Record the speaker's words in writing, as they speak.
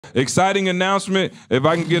exciting announcement. If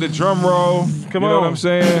I can get a drum roll, Come you know what I'm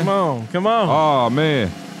saying? Come on, come on. Oh,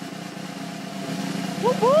 man.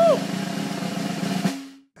 Woo-hoo.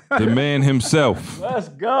 The man himself. Let's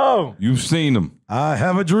go. You've seen him. I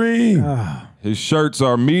have a dream. His shirts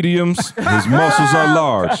are mediums. His muscles are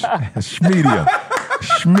large. Schmedium.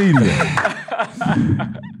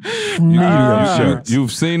 Schmedium shirts.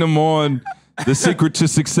 You've seen him on the Secret to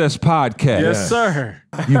Success podcast. Yes, sir.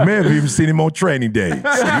 You may have even seen him on training days. You may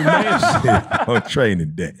have seen him on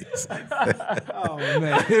training days. Oh,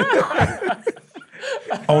 man.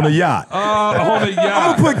 On a yacht. On a yacht.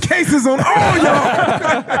 I'm going to put cases on all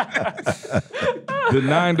y'all. The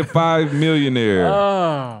 9 to 5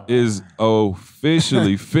 Millionaire is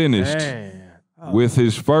officially finished with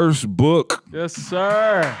his first book. Yes,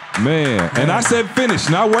 sir. Man. And I said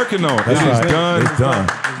finished, not working on. It is done. It's done.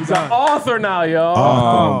 He's an author now,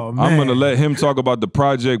 y'all. I'm going to let him talk about the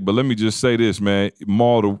project, but let me just say this, man.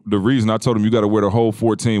 Maul, the reason I told him you got to wear the whole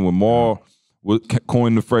 14 when Maul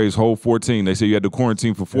coined the phrase whole 14. They say you had to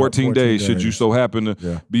quarantine for 14 days should you so happen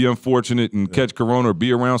to be unfortunate and catch corona or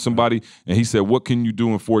be around somebody. And he said, what can you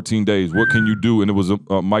do in 14 days? What can you do? And it was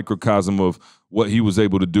a microcosm of what he was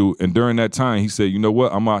able to do. And during that time, he said, you know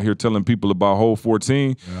what? I'm out here telling people about whole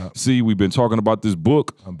 14. See, we've been talking about this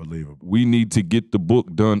book. Unbelievable. We need to get the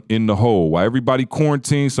book done in the hole. While everybody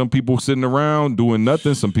quarantined, some people sitting around doing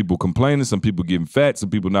nothing, some people complaining, some people getting fat,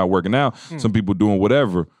 some people not working out, some people doing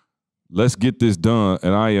whatever. Let's get this done,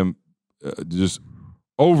 and I am just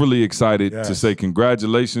overly excited to say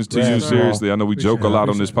congratulations to you. Seriously, I know we joke a lot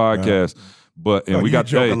on this podcast, but we got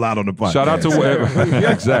joke a lot on the podcast. Shout out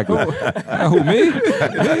to exactly. Who me?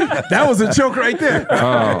 That was a joke right there.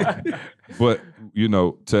 But you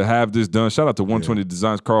know, to have this done, shout out to 120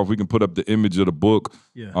 Designs, Carl. If we can put up the image of the book,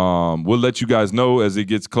 we'll let you guys know as it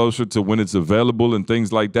gets closer to when it's available and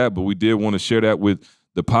things like that. But we did want to share that with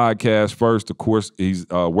the podcast first. Of course, he's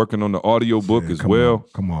working on the audio book as well.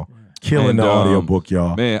 Come on. Killing the audio book,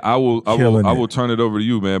 y'all. Man, I will turn it over to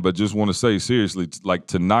you, man, but just want to say seriously, like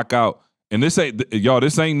to knock out, and this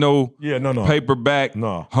ain't no paperback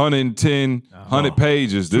 110 100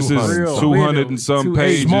 pages. This is 200 and some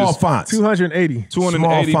pages. Small fonts. 280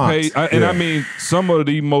 pages. And I mean, some of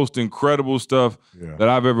the most incredible stuff that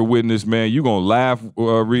I've ever witnessed, man. You're going to laugh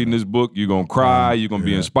reading this book. You're going to cry. You're going to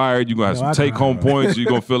be inspired. You're going to have some take-home points. You're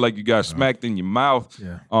going to feel like you got smacked in your mouth.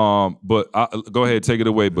 But go ahead, take it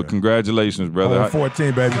away. But congratulations, brother.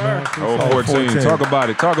 14, baby. 14. Talk about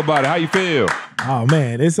it. How you feel? Oh,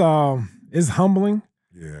 man. It's humbling.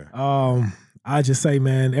 I just say,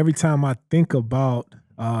 man, every time I think about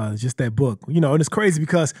just that book, you know, and it's crazy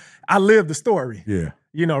because I live the story.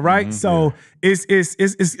 You know, right? So it's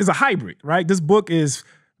a hybrid, right? This book is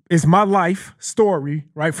my life story,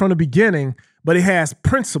 right, from the beginning, but it has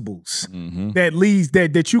principles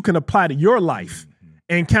that you can apply to your life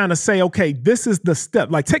and kind of say, okay, this is the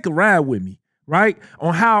step. Like, take a ride with me. Right?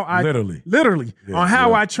 On how I literally on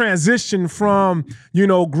how I transitioned from, you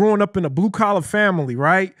know, growing up in a blue collar family,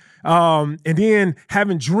 right? And then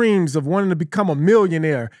having dreams of wanting to become a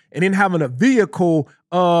millionaire, and then having a vehicle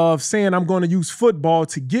of saying I'm going to use football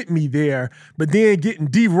to get me there, but then getting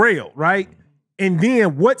derailed, right? And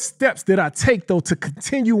then what steps did I take, though, to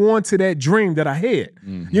continue on to that dream that I had?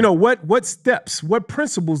 You know, what steps, what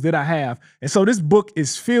principles did I have? And so this book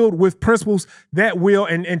is filled with principles that will,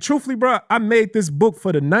 and truthfully, bro, I made this book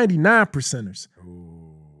for the 99%ers.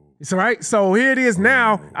 It's all right. So here it is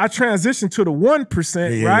now. I transitioned to the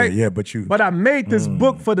 1%, right? But I made this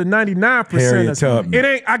book for the 99%ers. It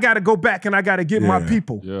ain't, I got to go back and I got to get my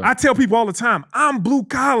people. I tell people all the time, I'm blue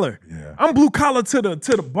collar. I'm blue collar to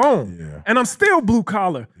the bone. And I'm still blue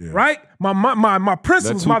collar, right? My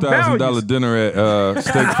principles, my values. That $2,000 dinner at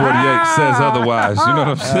Steak 48 says otherwise. You know what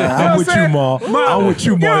I'm saying? I'm with you, Ma. I'm with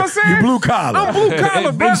you, Ma. You blue collar. I'm blue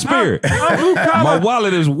collar, bro. In spirit. I'm blue collar. My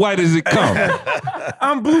wallet is white as it comes.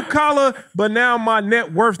 I'm blue collar, but now my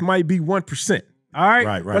net worth might be 1%. All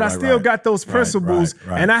right? But I still got those principles,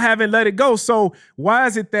 and I haven't let it go. So why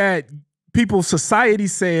is it that society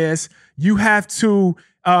says you have to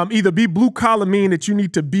either be blue collar, meaning that you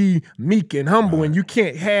need to be meek and humble and you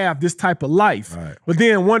can't have this type of life. But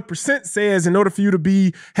then 1% says in order for you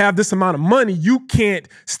to have this amount of money, you can't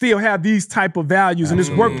still have these type of values and this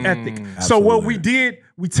work ethic. So what we did,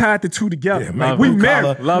 we tied the two together. We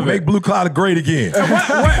married. Make blue collar great again.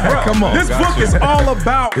 Come on. This book is all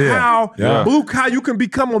about how blue collar, you can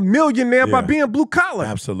become a millionaire by being blue collar.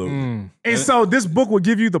 Absolutely. And so this book will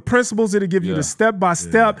give you the principles. It'll give you the step by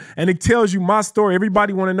step, and it tells you my story.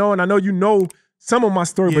 Everybody want to know, and I know you know some of my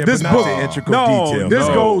story, Yeah, but this but not book, the intricate no, details. this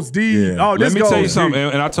No. goes deep. Yeah. Oh, this Let me goes tell you deep. something.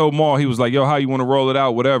 And I told Maul, he was like, yo, how you want to roll it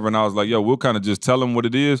out, whatever. And I was like, yo, we'll kind of just tell him what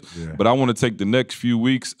it is. Yeah. But I want to take the next few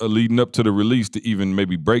weeks leading up to the release to even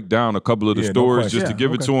maybe break down a couple of the stories just to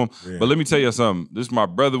give it to him. Yeah. But let me tell you something. This is my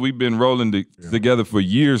brother. We've been rolling together for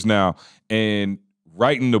years now. And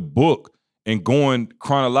writing the book and going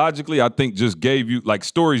chronologically, I think just gave you like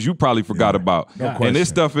stories you probably forgot about. No And question. there's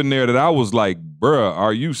stuff in there that I was like, bruh,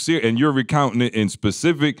 are you serious? And you're recounting it in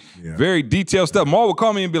specific, very detailed stuff. Maul would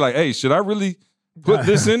call me and be like, hey, should I really put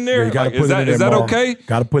this in there? Yeah, you gotta Like, put is it that in there, is that Maul. okay?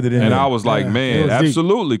 Gotta put it in And there. I was like, it man, was deep.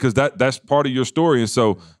 absolutely, because that's part of your story. And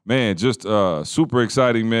so, man, just super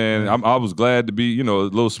exciting, man. I was glad to be, you know, a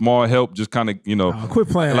little small help, just kind of, you know, Quit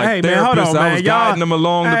playing. like hey, man, hold therapist. on, man. I was Y'all, guiding them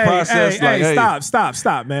along the process.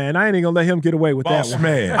 Stop, man. I ain't even gonna let him get away with Boss that one.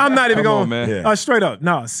 man. I'm not even Come going, on, man. Yeah. straight up.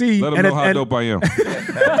 No, see. Let them know how dope I am.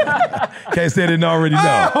 Can't say they didn't already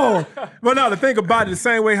know. Oh, but no, the thing about it, the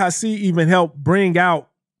same way how C even helped bring out,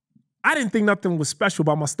 I didn't think nothing was special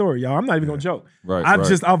about my story, y'all. I'm not even gonna joke. Right,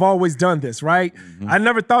 I've always done this, right? I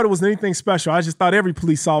never thought it was anything special. I just thought every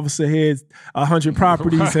police officer had 100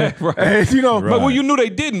 properties, and you know. But well, you knew they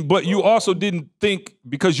didn't, but you also didn't think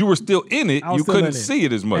because you were still in it, I was you still couldn't in it. see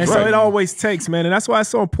it as much. And so it always takes, man. And that's why it's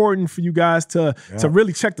so important for you guys to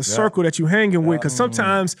really check the circle that you're hanging with. Because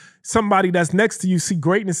sometimes somebody that's next to you see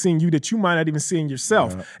greatness in you that you might not even see in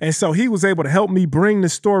yourself. And so he was able to help me bring the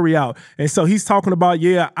story out. And so he's talking about,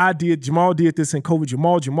 Jemal did this in COVID,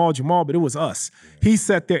 Jemal, but it was us. He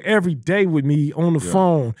sat there every day with me on the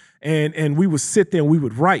phone. And we would sit there and we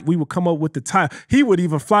would write. We would come up with the title. He would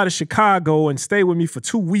even fly to Chicago and stay with me for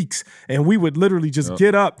 2 weeks. And we would literally just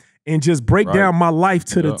get up and just break down my life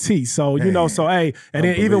to the T. So, you know, so hey, and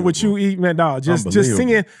then even with you, man, dog, just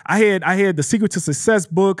singing. I had the Secret to Success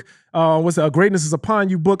book. What's it? Greatness is Upon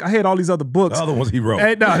You book. I had all these other books. The other ones he wrote.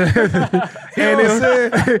 And, The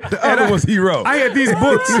other ones he wrote. I had these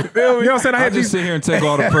books. You know what I'm saying? I I had just these. sit here and take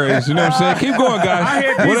all the praise. You know what I'm saying? Keep going,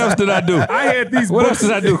 guys. What else did I do? I had these What books.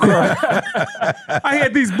 else did I do, Carl? I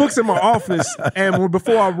had these books in my office, and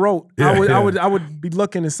before I wrote, I would be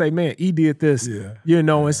looking and say, "Man, E did this," you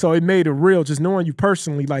know, and so it made it real. Just knowing you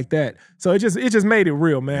personally like that, so it just made it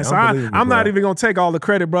real, man. So I'm not even gonna take all the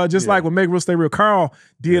credit, bro. Just like with Make Real Stay Real, Carl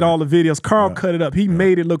did all the videos. Carl cut it up. He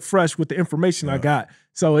made it look fresh with the information I got.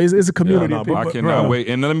 So it's a community. of people. I cannot wait.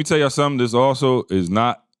 And let me tell you something. This also is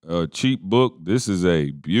not a cheap book. This is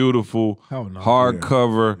a beautiful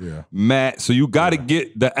hardcover matte. So you got to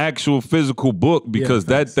get the actual physical book because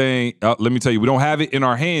that thing, let me tell you, we don't have it in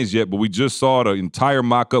our hands yet, but we just saw the entire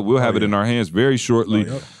mock-up. We'll have it in our hands very shortly.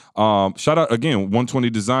 Shout out again, 120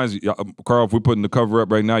 Designs. Carl, if we're putting the cover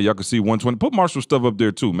up right now, y'all can see 120. Put Marshall stuff up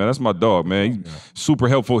there too, man. That's my dog, man. He's super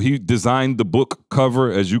helpful. He designed the book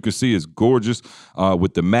cover, as you can see, it's gorgeous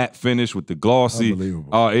with the matte finish, with the glossy.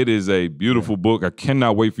 Unbelievable. It is a beautiful book. I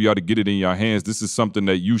cannot wait for y'all to get it in your hands. This is something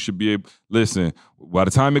that you should be able. Listen, by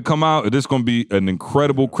the time it come out, it's going to be an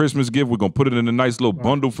incredible Christmas gift. We're going to put it in a nice little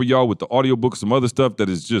bundle for y'all with the audiobook, some other stuff that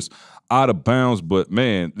is just out of bounds. But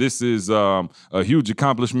man, this is a huge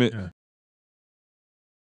accomplishment.